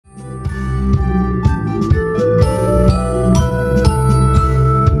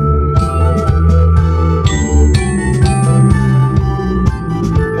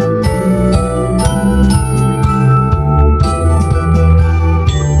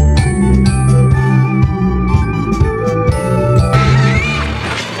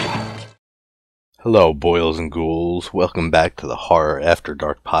Hello, boils and ghouls. Welcome back to the Horror After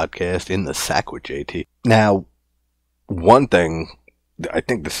Dark podcast in the sack with JT. Now, one thing, I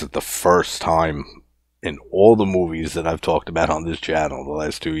think this is the first time in all the movies that I've talked about on this channel the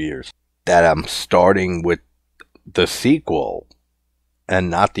last 2 years that I'm starting with the sequel and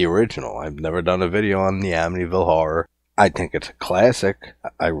not the original. I've never done a video on the Amityville Horror. I think it's a classic.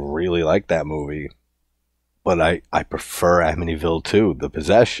 I really like that movie. But I prefer Amityville II, The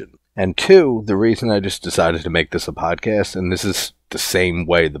Possession. And two, the reason I just decided to make this a podcast, and this is the same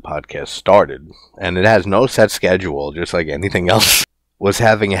way the podcast started, and it has no set schedule, just like anything else, was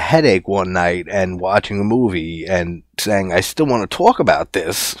having a headache one night and watching a movie and saying, I still want to talk about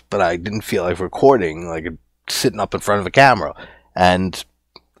this, but I didn't feel like recording, like sitting up in front of a camera. And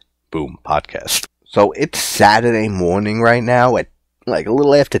boom, podcast. So it's Saturday morning right now at like a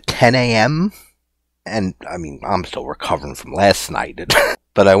little after 10 a.m., and, I mean, I'm still recovering from last night.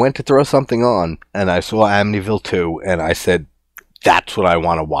 But I went to throw something on, and I saw Amityville 2, and I said, that's what I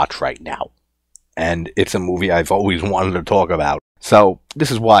want to watch right now. And it's a movie I've always wanted to talk about. So,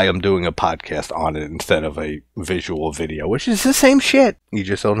 this is why I'm doing a podcast on it instead of a visual video, which is the same shit. You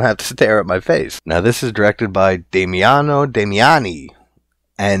just don't have to stare at my face. Now, this is directed by Damiano Damiani,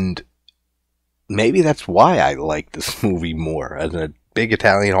 and maybe that's why I like this movie more, as a big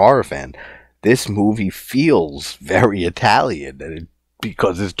Italian horror fan. This movie feels very Italian,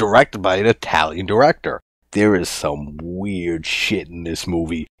 because it's directed by an Italian director. There is some weird shit in this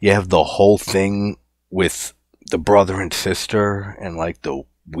movie. You have the whole thing with the brother and sister, and like the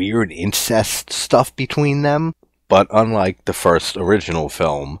weird incest stuff between them. But unlike the first original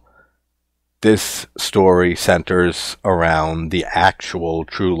film, this story centers around the actual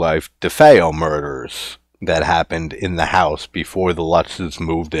true-life DeFeo murders that happened in the house before the Lutzes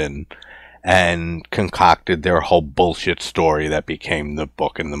moved in and concocted their whole bullshit story that became the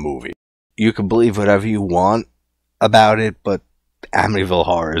book and the movie. You can believe whatever you want about it, but Amityville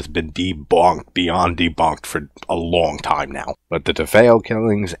Horror has been debunked, beyond debunked, for a long time now. But the DeFeo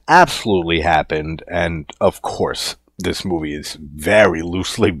killings absolutely happened, and of course, this movie is very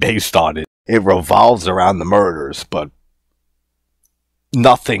loosely based on it. It revolves around the murders, but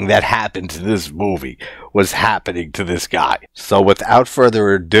nothing that happened to this movie was happening to this guy. So without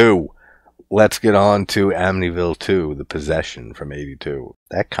further ado, let's get on to Amityville 2, The Possession from '82.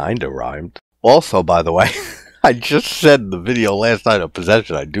 That kinda rhymed. Also, by the way, I just said in the video last night of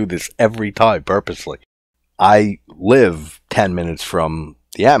Possession, I do this every time, purposely. I live 10 minutes from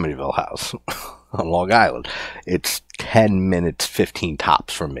the Amityville house on Long Island. It's 10 minutes, 15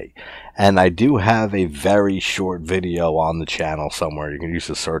 tops from me. And I do have a very short video on the channel somewhere, you can use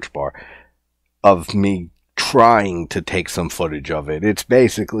the search bar, of me trying to take some footage of it. It's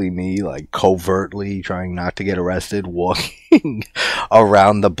basically me, like, covertly trying not to get arrested, walking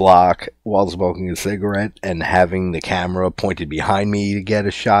around the block while smoking a cigarette and having the camera pointed behind me to get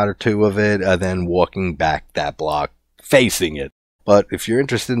a shot or two of it, and then walking back that block facing it. But if you're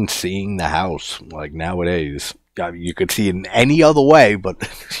interested in seeing the house, like nowadays, you could see it in any other way, but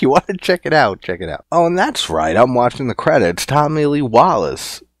if you want to check it out, check it out. Oh, and that's right, I'm watching the credits. Tommy Lee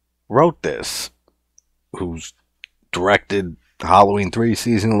Wallace wrote this, who's directed Halloween 3,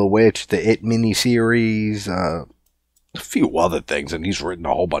 Season of the Witch, the It miniseries, a few other things, and he's written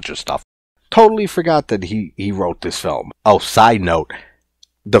a whole bunch of stuff. Totally forgot that he wrote this film. Oh, side note,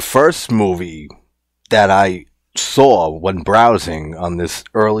 the first movie that I saw when browsing on this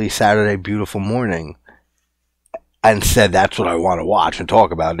early Saturday beautiful morning and said that's what I want to watch and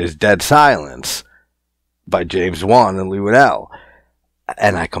talk about is Dead Silence by James Wan and Lee Winnell.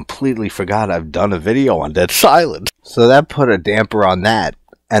 And I completely forgot I've done a video on Dead Silence. So that put a damper on that.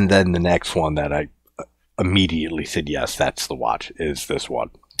 And then the next one that I immediately said, yes, that's the watch, is this one.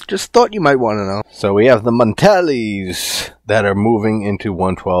 Just thought you might want to know. So we have the Montellis that are moving into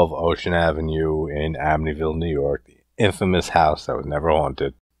 112 Ocean Avenue in Amityville, New York. The infamous house that was never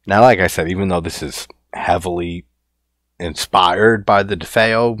haunted. Now, like I said, even though this is heavily inspired by the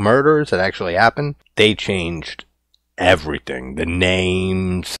DeFeo murders that actually happened, they changed everything. The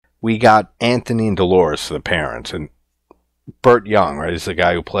names. We got Anthony and Dolores, the parents, and Burt Young, right, is the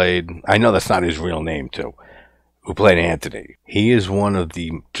guy who played, I know that's not his real name too, who played Anthony. He is one of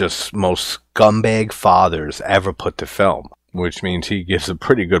the just most scumbag fathers ever put to film, which means he gives a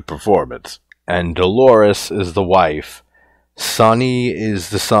pretty good performance. And Dolores is the wife. Sonny is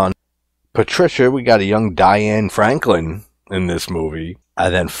the son. Patricia, we got a young Diane Franklin in this movie.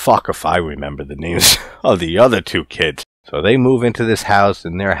 And then, fuck if I remember the names of the other two kids. So they move into this house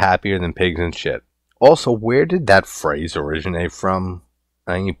and they're happier than pigs and shit. Also, where did that phrase originate from?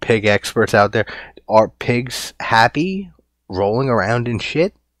 Any pig experts out there? Are pigs happy rolling around in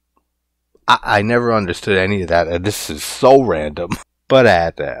shit? I never understood any of that, and this is so random, but I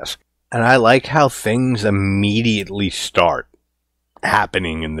had to ask. And I like how things immediately start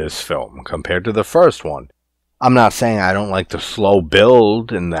happening in this film compared to the first one. I'm not saying I don't like the slow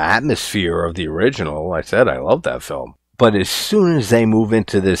build and the atmosphere of the original. I said I love that film. But as soon as they move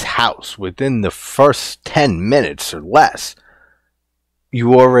into this house, within the first 10 minutes or less,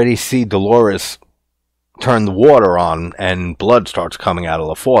 you already see Dolores turn the water on and blood starts coming out of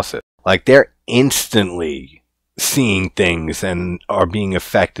the faucet. Like, they're instantly seeing things and are being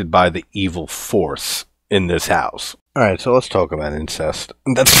affected by the evil force in this house. Alright, so let's talk about incest.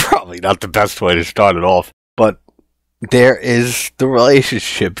 That's probably not the best way to start it off. But there is the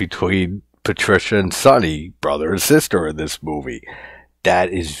relationship between Patricia and Sonny, brother and sister, in this movie.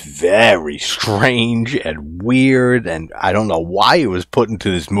 That is very strange and weird, and I don't know why it was put into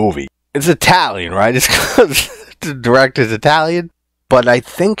this movie. It's Italian, right? It's because the director's Italian. But I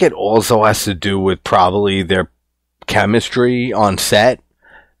think it also has to do with probably their chemistry on set.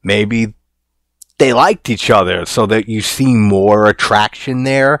 Maybe they liked each other so that you see more attraction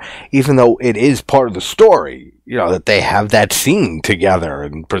there, even though it is part of the story, you know, that they have that scene together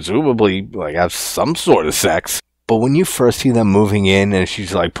and presumably like have some sort of sex. But when you first see them moving in and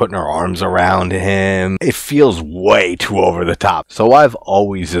she's like putting her arms around him, it feels way too over the top. So I've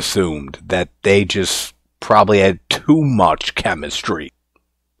always assumed that they just probably had too much chemistry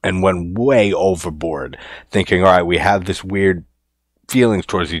and went way overboard, thinking, all right, we have this weird feelings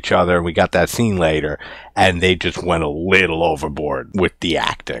towards each other, and we got that scene later, and they just went a little overboard with the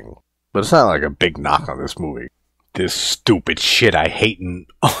acting. But it's not like a big knock on this movie. This stupid shit I hate in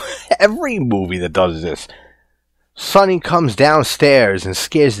every movie that does this. Sonny comes downstairs and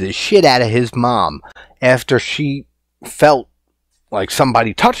scares the shit out of his mom after she felt like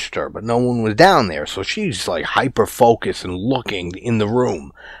somebody touched her, but no one was down there, so she's like hyper-focused and looking in the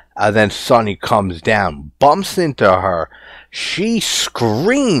room. Then Sonny comes down, bumps into her. She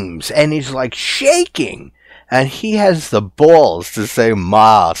screams and he's like shaking. And he has the balls to say,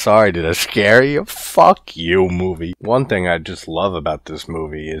 "Ma, sorry, did I scare you?" Fuck you, movie. One thing I just love about this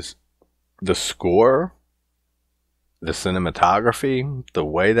movie is the score, the cinematography, the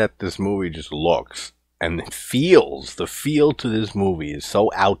way that this movie just looks. And it feels, the feel to this movie is so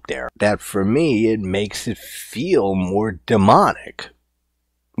out there that for me, it makes it feel more demonic.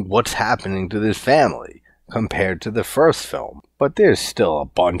 What's happening to this family compared to the first film. But there's still a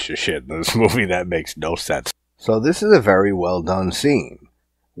bunch of shit in this movie that makes no sense. So this is a very well done scene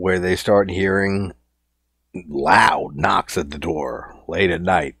where they start hearing loud knocks at the door late at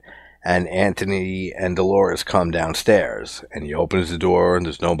night, and Anthony and Dolores come downstairs, and he opens the door and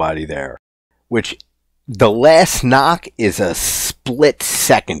there's nobody there, which the last knock is a split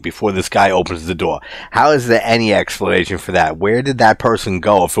second before this guy opens the door. How is there any explanation for that? Where did that person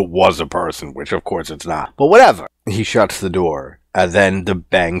go if it was a person? Which, of course, it's not. But whatever. He shuts the door. And then the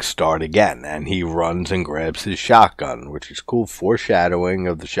bangs start again. And he runs and grabs his shotgun, which is cool foreshadowing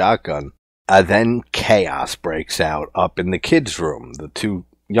of the shotgun. And then chaos breaks out up in the kids' room, the two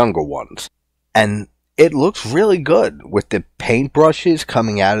younger ones. And it looks really good with the paintbrushes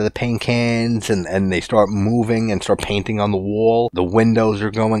coming out of the paint cans, and they start moving and start painting on the wall. The windows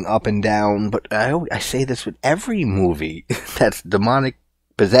are going up and down. But I say this with every movie that's demonic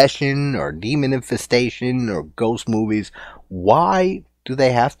possession or demon infestation or ghost movies. Why do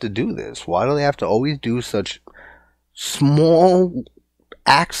they have to do this? Why do they have to always do such small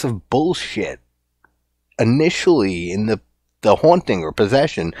acts of bullshit initially in the haunting or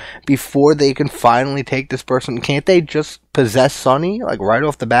possession before they can finally take this person? Can't they just possess Sonny, like, right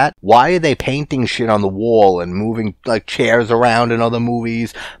off the bat? Why are they painting shit on the wall and moving, like, chairs around in other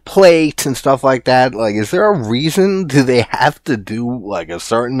movies, plates and stuff like that? Like, is there a reason? Do they have to do, like, a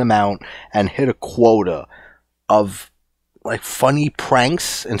certain amount and hit a quota of, like, funny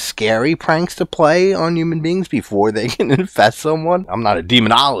pranks and scary pranks to play on human beings before they can infest someone? I'm not a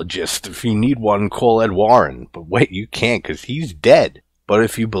demonologist. If you need one, call Ed Warren. But wait, you can't, because he's dead. But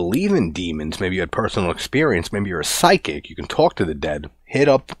if you believe in demons, maybe you had personal experience, maybe you're a psychic, you can talk to the dead, hit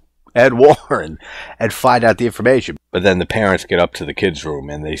up Ed Warren and find out the information. But then the parents get up to the kids' room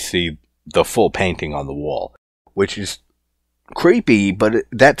and they see the full painting on the wall, which is creepy, but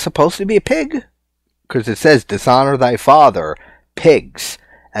that's supposed to be a pig? Because it says, "Dishonor thy father," pigs.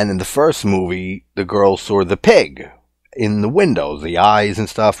 And in the first movie, the girl saw the pig in the windows, the eyes and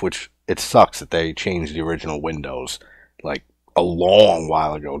stuff, which it sucks that they changed the original windows, like, a long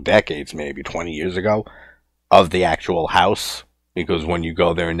while ago, decades maybe, 20 years ago, of the actual house. Because when you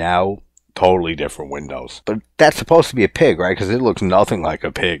go there now, totally different windows. But that's supposed to be a pig, right? Because it looks nothing like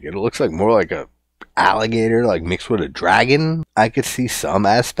a pig. It looks like more like a alligator, like mixed with a dragon. I could see some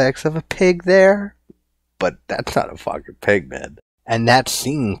aspects of a pig there, but that's not a fucking pig, man. And that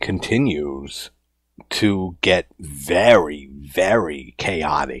scene continues to get very, very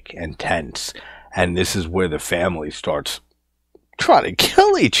chaotic and tense. And this is where the family starts trying to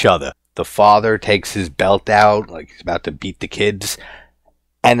kill each other. The father takes his belt out, like he's about to beat the kids.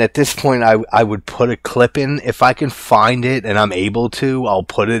 And at this point, I would put a clip in. If I can find it and I'm able to, I'll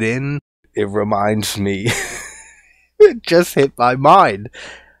put it in. It reminds me, it just hit my mind,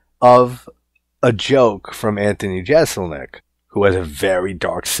 of a joke from Anthony Jeselnik, who has a very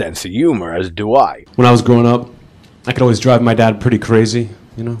dark sense of humor, as do I. When I was growing up, I could always drive my dad pretty crazy,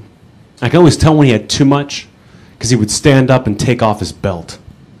 you know? I could always tell when he had too much, because he would stand up and take off his belt.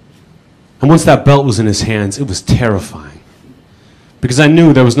 And once that belt was in his hands, it was terrifying. Because I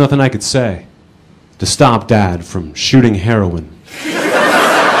knew there was nothing I could say to stop Dad from shooting heroin.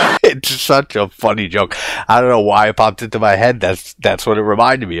 It's such a funny joke. I don't know why it popped into my head. That's what it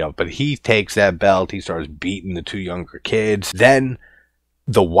reminded me of. But he takes that belt. He starts beating the two younger kids. Then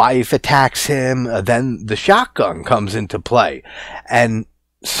the wife attacks him. Then the shotgun comes into play. And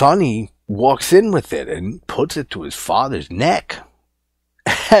Sonny walks in with it and puts it to his father's neck.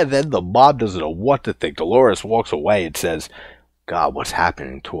 And then the mom doesn't know what to think. Dolores walks away and says, God, what's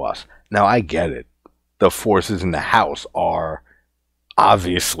happening to us? Now, I get it. The forces in the house are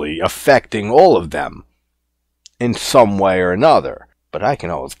obviously affecting all of them in some way or another. But I can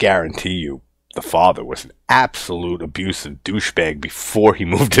almost guarantee you the father was an absolute abusive douchebag before he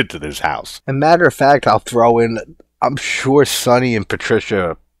moved into this house. And matter of fact, I'll throw in, I'm sure Sonny and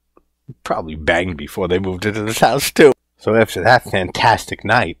Patricia probably banged before they moved into this house too. So after that fantastic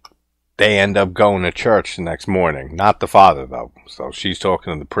night, they end up going to church the next morning. Not the father, though. So she's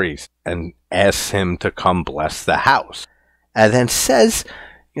talking to the priest and asks him to come bless the house. And then says,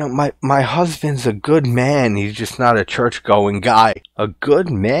 you know, my husband's a good man. He's just not a church-going guy. A good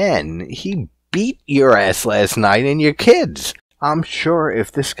man? He beat your ass last night and your kids. I'm sure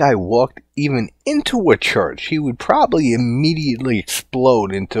if this guy walked even into a church, he would probably immediately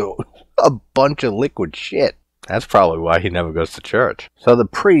explode into a bunch of liquid shit. That's probably why he never goes to church. So the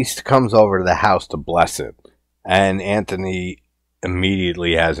priest comes over to the house to bless it. And Anthony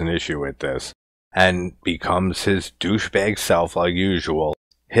immediately has an issue with this. And becomes his douchebag self like usual.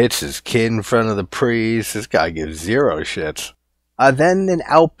 Hits his kid in front of the priest. This guy gives zero shits. Then an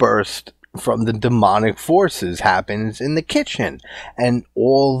outburst from the demonic forces happens in the kitchen. And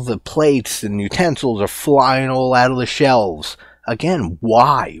all the plates and utensils are flying all out of the shelves. Again,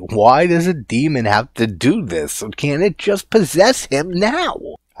 why? Why does a demon have to do this? Can't it just possess him now?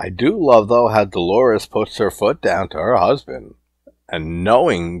 I do love, though, how Dolores puts her foot down to her husband. And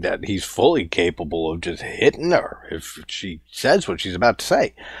knowing that he's fully capable of just hitting her if she says what she's about to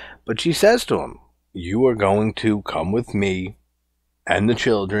say. But she says to him, you are going to come with me and the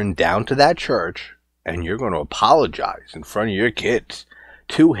children down to that church, and you're going to apologize in front of your kids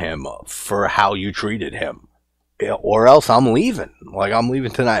to him for how you treated him. Or else I'm leaving. Like, I'm leaving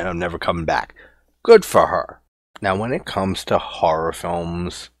tonight and I'm never coming back. Good for her. Now, when it comes to horror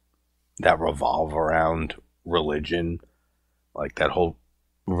films that revolve around religion, like that whole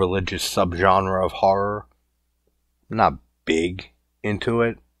religious subgenre of horror, I'm not big into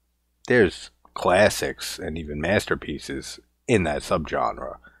it. There's classics and even masterpieces in that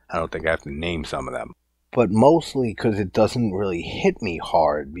subgenre. I don't think I have to name some of them. But mostly because it doesn't really hit me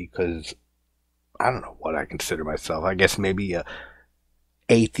hard, because I don't know what I consider myself. I guess maybe a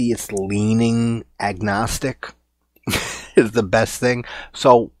atheist-leaning agnostic is the best thing.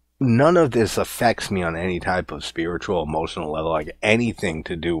 So none of this affects me on any type of spiritual, emotional level, like anything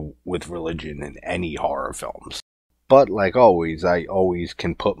to do with religion in any horror films. But like always, I always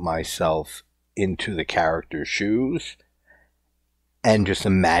can put myself into the character's shoes and just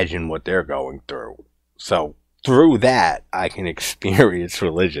imagine what they're going through. So through that, I can experience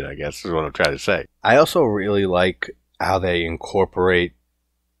religion, I guess is what I'm trying to say. I also really like how they incorporate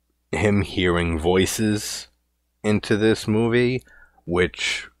him hearing voices into this movie,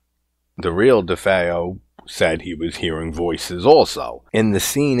 which the real DeFeo said he was hearing voices also. In the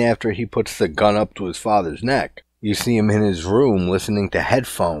scene after he puts the gun up to his father's neck, you see him in his room listening to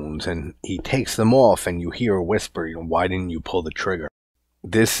headphones, and he takes them off and you hear a whisper, you know, why didn't you pull the trigger?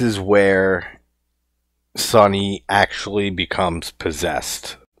 This is where Sonny actually becomes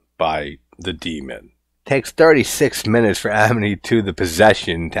possessed by the demon. Takes 36 minutes for Amity 2 the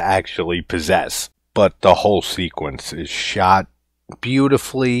possession to actually possess. But the whole sequence is shot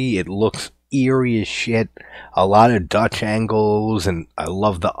beautifully. It looks eerie as shit. A lot of Dutch angles, and I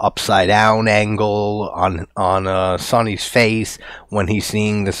love the upside down angle on Sonny's face when he's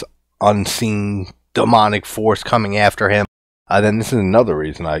seeing this unseen demonic force coming after him. Then this is another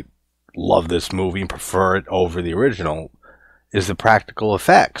reason I love this movie and prefer it over the original, is the practical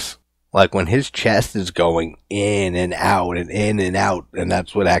effects. Like when his chest is going in and out and in and out, and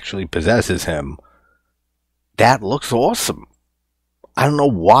that's what actually possesses him. That looks awesome. I don't know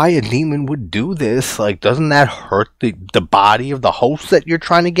why a demon would do this. Like, doesn't that hurt the body of the host that you're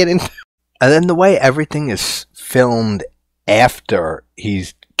trying to get into? And then the way everything is filmed after he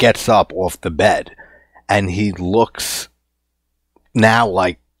gets up off the bed, and he looks now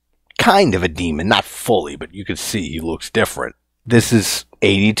like kind of a demon. Not fully, but you can see he looks different. This is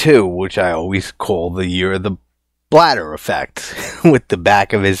 82, which I always call the year of the bladder effect, with the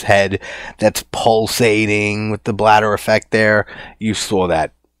back of his head that's pulsating with the bladder effect there. You saw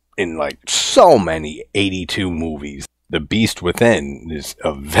that in like so many 82 movies. The Beast Within is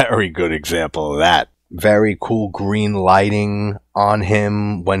a very good example of that. Very cool green lighting on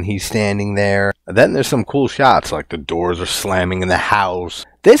him when he's standing there. And then there's some cool shots, like the doors are slamming in the house.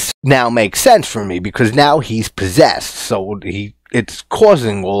 This now makes sense for me because now he's possessed, so it's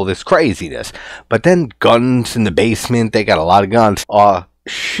causing all this craziness. But then guns in the basement, they got a lot of guns, are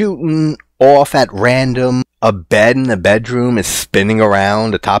shooting off at random. A bed in the bedroom is spinning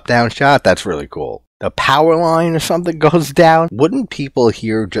around, a top-down shot. That's really cool. The power line or something goes down. Wouldn't people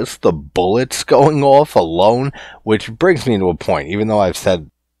hear just the bullets going off alone? Which brings me to a point. Even though I've said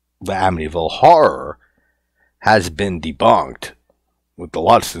the Amityville Horror has been debunked with the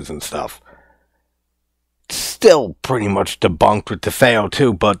Lutzes and stuff, still pretty much debunked with DeFeo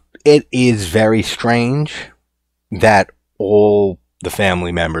too, but it is very strange that all the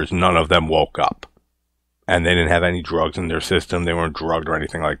family members, none of them woke up. And they didn't have any drugs in their system. They weren't drugged or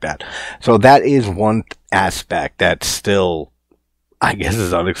anything like that. So that is one aspect that still, I guess,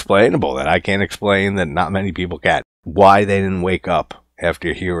 is unexplainable. That I can't explain, that not many people can. Why they didn't wake up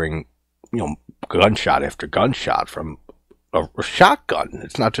after hearing, gunshot after gunshot from a shotgun.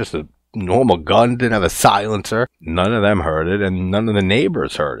 It's not just a normal gun. Didn't have a silencer. None of them heard it, and none of the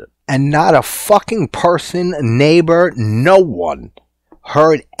neighbors heard it. And not a fucking person, neighbor, no one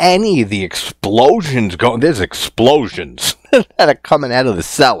heard any of the explosions going. There's explosions that are coming out of the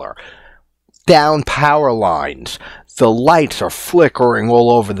cellar. Down power lines. The lights are flickering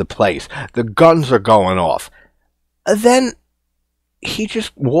all over the place. The guns are going off. Then he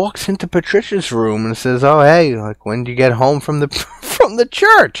just walks into Patricia's room and says, "Oh, hey, like, when do you get home from the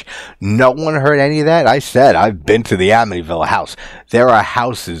church?" No one heard any of that. I said, I've been to the Amityville house. There are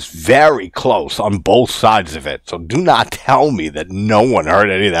houses very close on both sides of it. So do not tell me that no one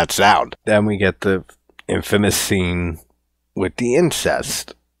heard any of that sound. Then we get the infamous scene with the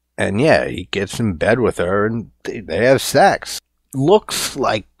incest. And yeah, he gets in bed with her and they have sex. Looks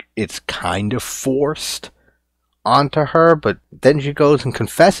like it's kind of forced onto her, but then she goes and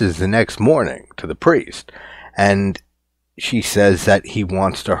confesses the next morning to the priest, and she says that he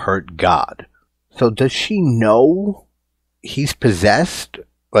wants to hurt God. So does she know he's possessed?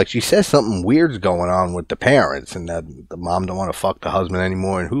 Like, she says something weird's going on with the parents, and that the mom don't want to fuck the husband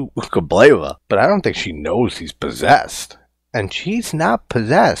anymore, and who could blame her? But I don't think she knows he's possessed. And she's not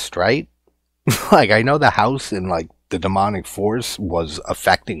possessed, right? Like, I know the house and like the demonic force was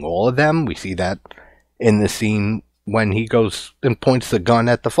affecting all of them. We see that in the scene when he goes and points the gun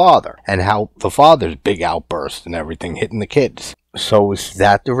at the father, and how the father's big outburst and everything hitting the kids. So is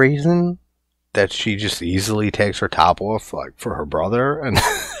that the reason that she just easily takes her top off, like, for her brother and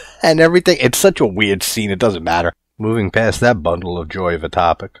and everything? It's such a weird scene, it doesn't matter. Moving past that bundle of joy of a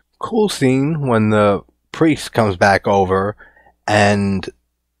topic. Cool scene when the priest comes back over and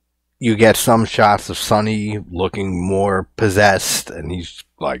you get some shots of Sonny looking more possessed, and he's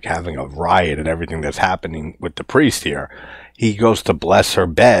like having a riot and everything that's happening with the priest here. He goes to bless her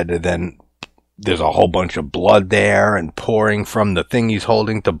bed, and then there's a whole bunch of blood there and pouring from the thing he's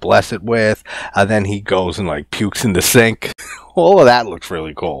holding to bless it with. And then he goes and like pukes in the sink. All of that looks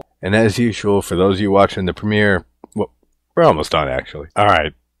really cool. And as usual, for those of you watching the premiere, well, we're almost done actually.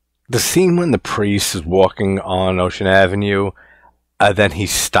 Alright, the scene when the priest is walking on Ocean Avenue, then he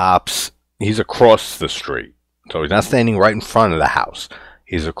stops. He's across the street. So he's not standing right in front of the house.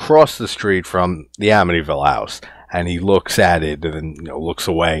 He's across the street from the Amityville house. And he looks at it and then looks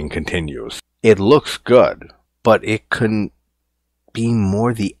away and continues. It looks good, but it couldn't be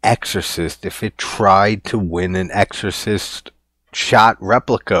more The Exorcist if it tried to win an Exorcist Shot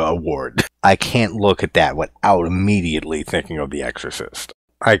Replica Award. I can't look at that without immediately thinking of The Exorcist.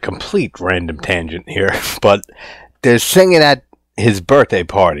 I complete random tangent here, but they're singing at his birthday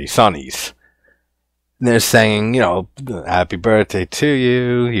party, Sonny's. They're saying, happy birthday to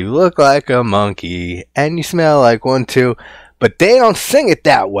you, you look like a monkey, and you smell like one too. But they don't sing it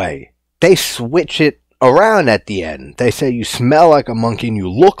that way. they switch it around at the end. They say you smell like a monkey and you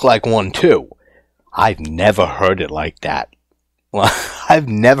look like one too. I've never heard it like that. Well, I've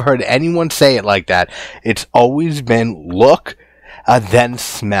never heard anyone say it like that. It's always been look, then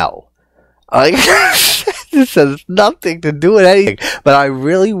smell. Like, this has nothing to do with anything. But I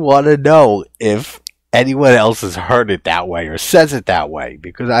really want to know if anyone else has heard it that way or says it that way,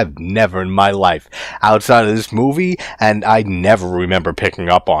 because I've never in my life, outside of this movie, and I never remember picking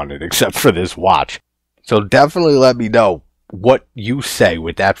up on it except for this watch. So definitely let me know what you say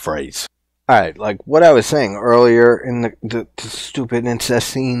with that phrase. Alright, like what I was saying earlier in the stupid incest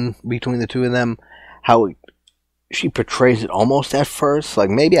scene between the two of them, how she portrays it almost at first, like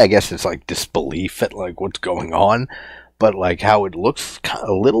maybe I guess it's like disbelief at like what's going on, but like how it looks kind of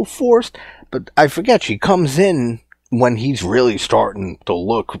a little forced. But I forget, she comes in when he's really starting to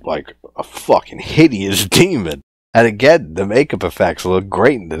look like a fucking hideous demon. And again, the makeup effects look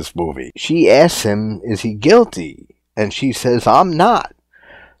great in this movie. She asks him, is he guilty? And she says, I'm not.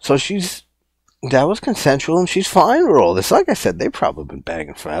 So that was consensual and she's fine with all this. Like I said, they've probably been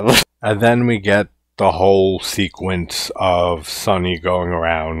banging forever. And then we get the whole sequence of Sonny going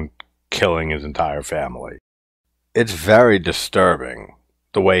around killing his entire family. It's very disturbing,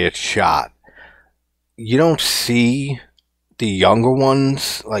 the way it's shot. You don't see the younger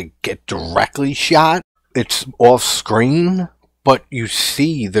ones like get directly shot. It's off screen, but you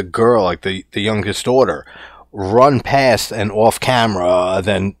see the girl, like the youngest daughter, run past and off camera,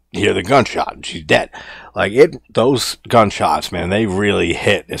 then hear the gunshot and she's dead. Like those gunshots, man, they really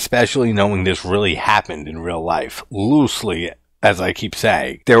hit, especially knowing this really happened in real life. Loosely, as I keep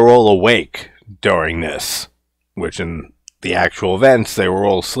saying, they were all awake during this, which in the actual events, they were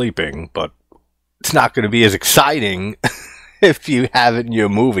all sleeping, but it's not going to be as exciting if you have it in your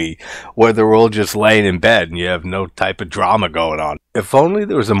movie where they're all just laying in bed and you have no type of drama going on. If only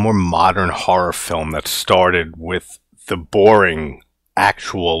there was a more modern horror film that started with the boring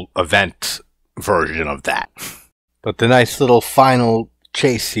actual event version of that. But the nice little final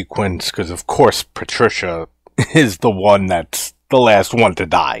chase sequence, because of course Patricia is the one that's the last one to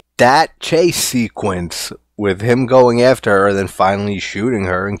die. That chase sequence with him going after her and then finally shooting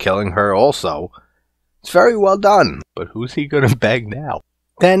her and killing her also, it's very well done. But who's he going to beg now?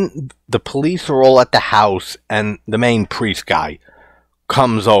 Then the police are all at the house and the main priest guy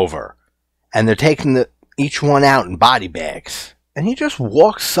comes over and they're taking each one out in body bags. And he just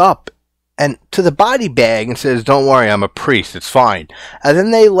walks up and to the body bag and says, don't worry, I'm a priest, it's fine. And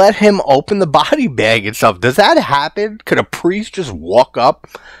then they let him open the body bag and stuff. Does that happen? Could a priest just walk up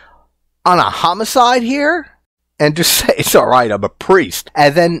on a homicide here and just say, it's alright, I'm a priest,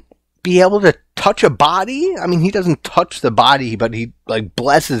 and then be able to touch a body? I mean, he doesn't touch the body, but he like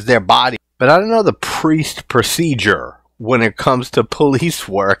blesses their body. But I don't know the priest procedure when it comes to police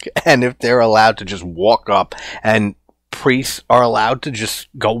work, and if they're allowed to just walk up, and priests are allowed to just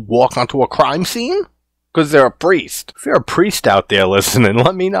go walk onto a crime scene because they're a priest. If you're a priest out there listening,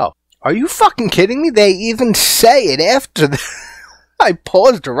 let me know. Are you fucking kidding me? They even say it after I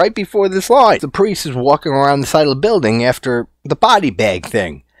paused it right before this line. The priest is walking around the side of the building after the body bag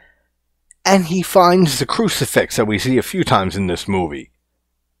thing, and he finds the crucifix that we see a few times in this movie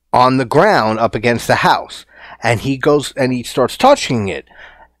on the ground up against the house, and he goes and he starts touching it.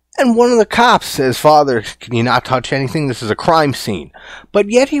 And one of the cops says, Father, can you not touch anything? This is a crime scene. But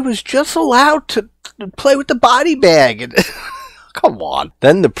yet he was just allowed to play with the body bag. And come on.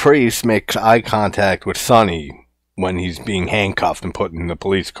 Then the priest makes eye contact with Sonny when he's being handcuffed and put in the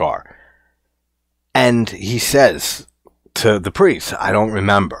police car. And he says to the priest, I don't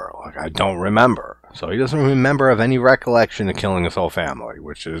remember. Like, I don't remember. So he doesn't remember of any recollection of killing his whole family,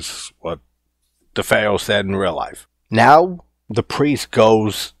 which is what DeFeo said in real life. Now the priest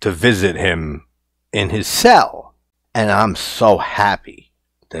goes to visit him in his cell, and I'm so happy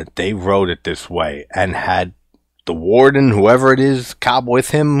that they wrote it this way and had the warden, whoever it is, cop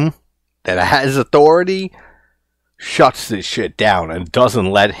with him that has authority, shuts this shit down and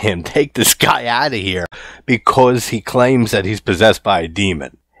doesn't let him take this guy out of here because he claims that he's possessed by a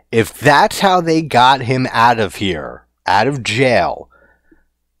demon. If that's how they got him out of here, out of jail,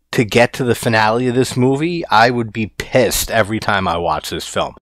 to get to the finale of this movie, I would be pissed every time I watch this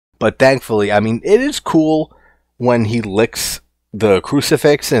film. But thankfully, I mean, it is cool when he licks the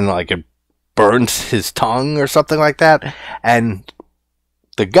crucifix and like it burns his tongue or something like that. And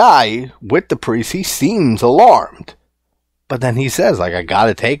the guy with the priest, he seems alarmed. But then he says, like, I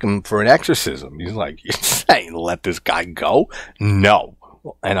gotta take him for an exorcism. He's like, you're saying let this guy go? No.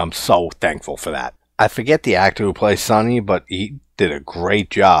 And I'm so thankful for that. I forget the actor who plays Sonny, but he did a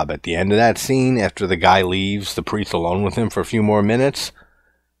great job at the end of that scene after the guy leaves the priest alone with him for a few more minutes.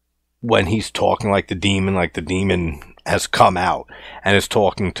 when he's talking like the demon has come out and is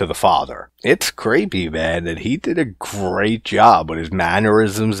talking to the father. It's creepy, man, and he did a great job with his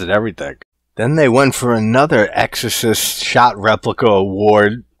mannerisms and everything. Then they went for another Exorcist shot replica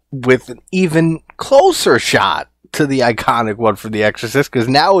award with an even closer shot to the iconic one for The Exorcist, because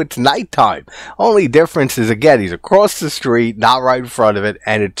now it's nighttime. Only difference is, again, he's across the street, not right in front of it,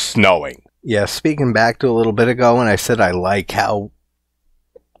 and it's snowing. Yeah, speaking back to a little bit ago when I said I like how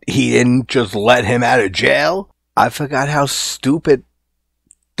he didn't just let him out of jail, I forgot how stupid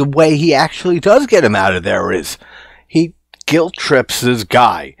the way he actually does get him out of there is. He guilt trips this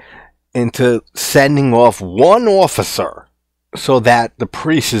guy into sending off one officer so that the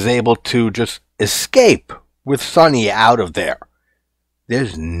priest is able to just escape with Sonny out of there.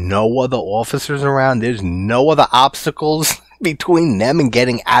 There's no other officers around. There's no other obstacles between them and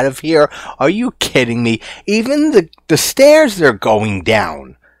getting out of here. Are you kidding me? Even the stairs they're going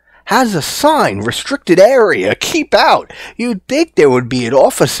down has a sign, restricted area, keep out. You'd think there would be an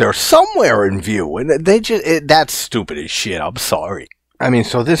officer somewhere in view, and they just, that's stupid as shit. I'm sorry. I mean,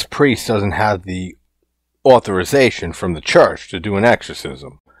 so this priest doesn't have the authorization from the church to do an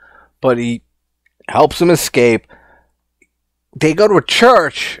exorcism, but he helps him escape. They go to a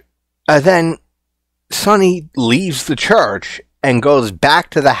church, and then Sonny leaves the church and goes back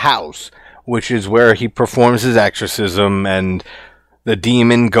to the house, which is where he performs his exorcism, and the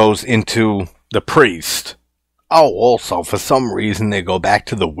demon goes into the priest. Oh, also, for some reason, they go back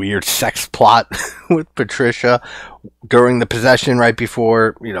to the weird sex plot with Patricia during the possession right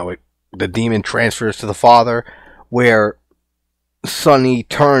before, the demon transfers to the father, where Sonny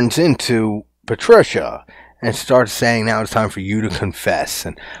turns into Patricia and starts saying, now it's time for you to confess.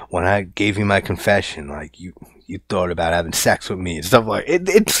 And when I gave you my confession, like, you thought about having sex with me and stuff like it.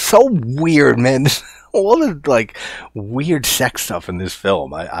 It's so weird, man. All the, like, weird sex stuff in this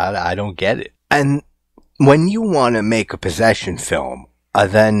film. I don't get it. And when you want to make a possession film,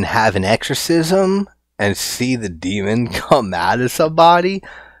 then have an exorcism and see the demon come out of somebody,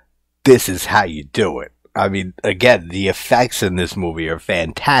 this is how you do it. I mean, again, the effects in this movie are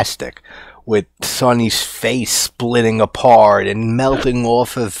fantastic, with Sonny's face splitting apart and melting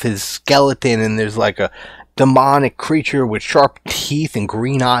off of his skeleton, and there's like a demonic creature with sharp teeth and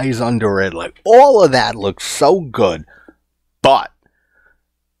green eyes under it. Like, all of that looks so good. But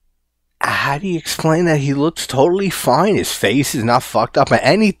how do you explain that he looks totally fine? His face is not fucked up or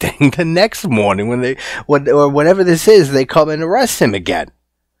anything. The next morning or whatever this is, they come and arrest him again.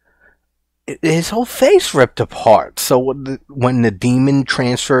 His whole face ripped apart. So when the demon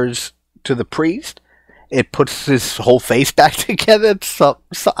transfers to the priest, it puts his whole face back together. So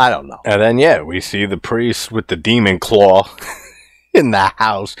I don't know. And then, we see the priest with the demon claw in the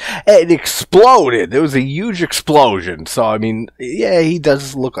house. It exploded. There was a huge explosion. So, I mean, he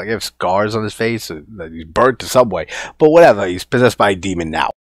does look like he has scars on his face. That he's burnt to some way. But whatever, he's possessed by a demon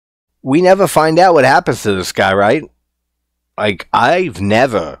now. We never find out what happens to this guy, right? Like, I've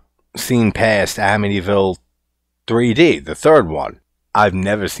never seen past Amityville 3D, the third one. I've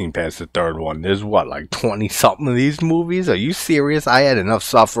never seen past the third one. There's like 20-something of these movies? Are you serious? I had enough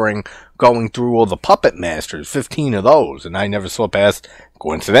suffering going through all the Puppet Masters, 15 of those, and I never saw past,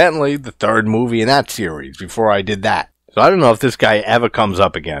 coincidentally, the third movie in that series before I did that. So I don't know if this guy ever comes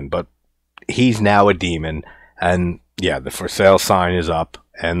up again, but he's now a demon, and the for sale sign is up,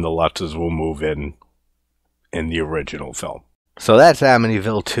 and the Lutzes will move in the original film. So that's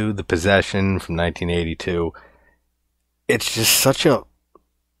Amityville II, The Possession from 1982. It's just such a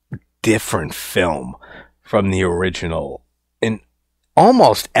different film from the original in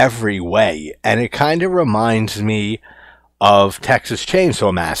almost every way. And it kind of reminds me of Texas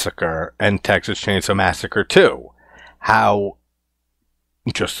Chainsaw Massacre and Texas Chainsaw Massacre 2. How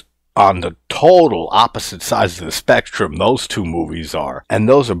just on the total opposite sides of the spectrum those two movies are. And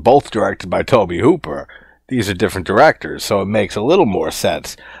those are both directed by Tobe Hooper. These are different directors, so it makes a little more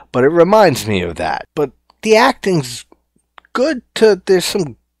sense. But it reminds me of that. But the acting's good there's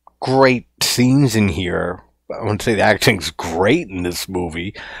some great scenes in here. I wouldn't say the acting's great in this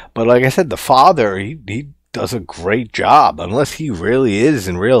movie, but like I said, the father, he does a great job, unless he really is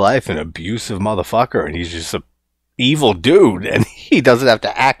in real life an abusive motherfucker and he's just a evil dude and he doesn't have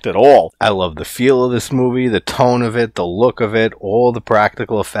to act at all. I love the feel of this movie, the tone of it, the look of it. All the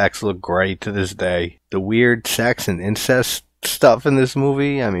practical effects look great to this day. The weird sex and incest stuff in this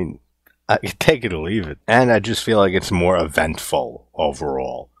movie, I mean, I can take it or leave it. And I just feel like it's more eventful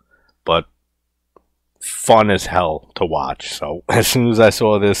overall. But fun as hell to watch. So as soon as I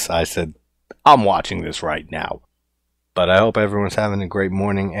saw this, I said, I'm watching this right now. But I hope everyone's having a great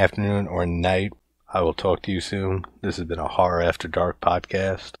morning, afternoon, or night. I will talk to you soon. This has been a Horror After Dark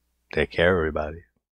podcast. Take care, everybody.